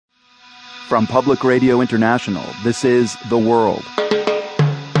From Public Radio International, this is The World,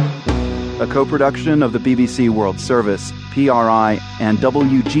 a co-production of the BBC World Service, PRI, and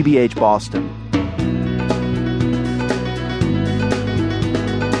WGBH Boston.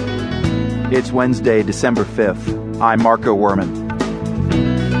 It's Wednesday, December 5th. I'm Marco Werman.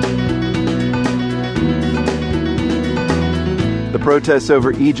 The protests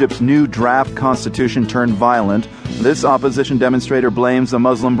over Egypt's new draft constitution turned violent. This opposition demonstrator blames the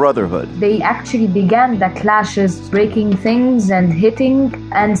Muslim Brotherhood. They actually began the clashes, breaking things and hitting,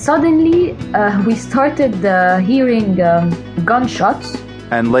 and suddenly we started hearing gunshots.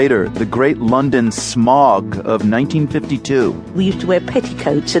 And later, the great London smog of 1952. We used to wear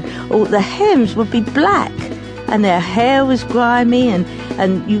petticoats and all the hems would be black and their hair was grimy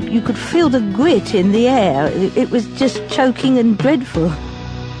and you could feel the grit in the air. It was just choking and dreadful.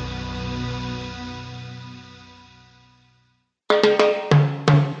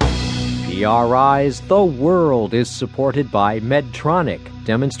 PRI's The World is supported by Medtronic,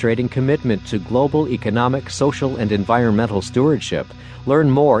 demonstrating commitment to global economic, social, and environmental stewardship. Learn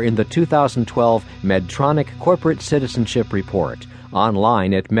more in the 2012 Medtronic Corporate Citizenship Report,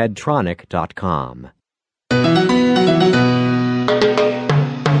 online at medtronic.com.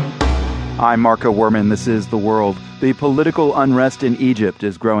 I'm Marco Werman. This is The World. The political unrest in Egypt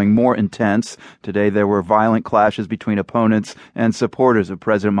is growing more intense. Today there were violent clashes between opponents and supporters of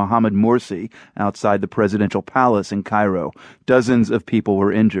President Mohamed Morsi outside the presidential palace in Cairo. Dozens of people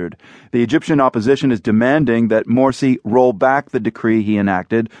were injured. The Egyptian opposition is demanding that Morsi roll back the decree he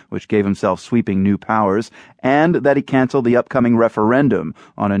enacted, which gave himself sweeping new powers, and that he cancel the upcoming referendum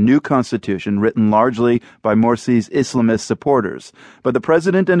on a new constitution written largely by Morsi's Islamist supporters. But the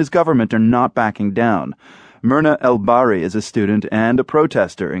president and his government are not backing down. Myrna El-Bari is a student and a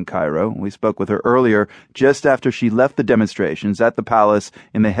protester in Cairo. We spoke with her earlier, just after she left the demonstrations at the palace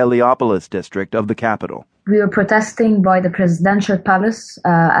in the Heliopolis district of the capital. We were protesting by the presidential palace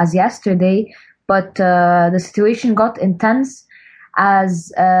as yesterday, but the situation got intense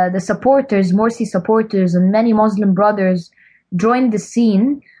as the supporters, Morsi supporters, and many Muslim brothers joined the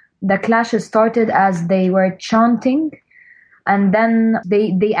scene. The clashes started as they were chanting. And then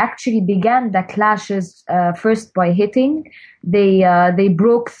they actually began the clashes first by hitting. They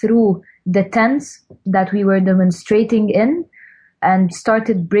broke through the tents that we were demonstrating in and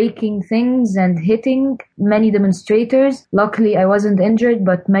started breaking things and hitting many demonstrators. Luckily, I wasn't injured,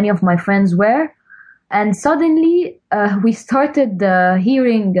 but many of my friends were. And suddenly, we started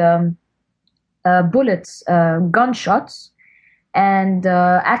hearing bullets, gunshots, and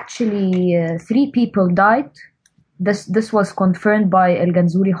actually 3 people died. This was confirmed by El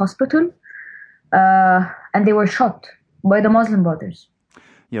Ganzouri Hospital, and they were shot by the Muslim Brothers.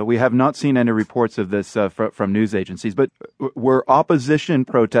 Yeah, we have not seen any reports of this from news agencies, but were opposition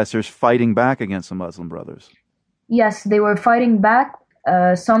protesters fighting back against the Muslim Brothers? Yes, they were fighting back.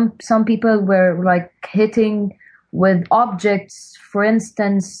 Some people were like hitting with objects, for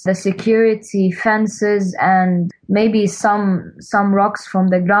instance, the security fences and maybe some rocks from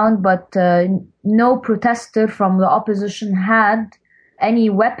the ground, but no protester from the opposition had any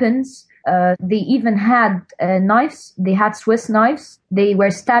weapons. They even had knives. They had Swiss knives. They were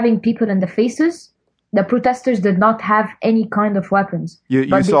stabbing people in the faces. The protesters did not have any kind of weapons.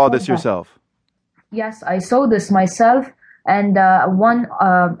 You saw this yourself? Yes, I saw this myself. And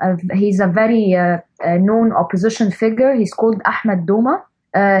he's a very known opposition figure. He's called Ahmed Doma.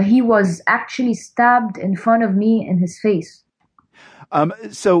 He was actually stabbed in front of me in his face.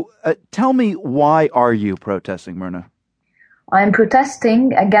 So tell me, why are you protesting, Myrna? I'm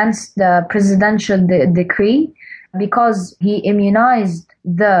protesting against the presidential decree because he immunized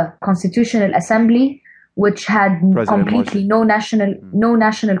the Constitutional Assembly, which had President completely Morsi. no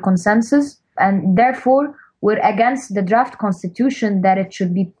national consensus, and therefore we're against the draft constitution that it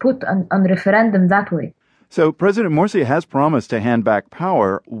should be put on referendum that way. So President Morsi has promised to hand back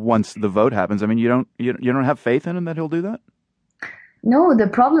power once the vote happens. I mean, you don't have faith in him that he'll do that? No, the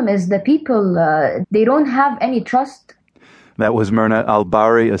problem is the people, they don't have any trust. That was Myrna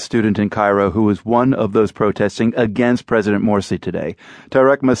El-Bari, a student in Cairo who was one of those protesting against President Morsi today.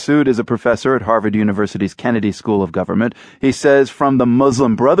 Tarek Massoud is a professor at Harvard University's Kennedy School of Government. He says from the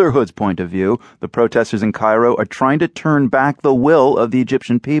Muslim Brotherhood's point of view, the protesters in Cairo are trying to turn back the will of the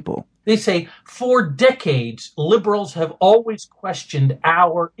Egyptian people. They say, for decades, liberals have always questioned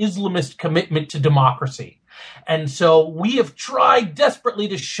our Islamist commitment to democracy. And so we have tried desperately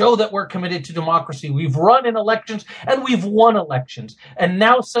to show that we're committed to democracy. We've run in elections and we've won elections. And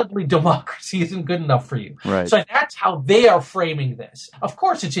now suddenly democracy isn't good enough for you. Right. So that's how they are framing this. Of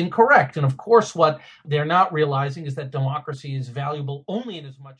course, it's incorrect. And of course, what they're not realizing is that democracy is valuable only in as much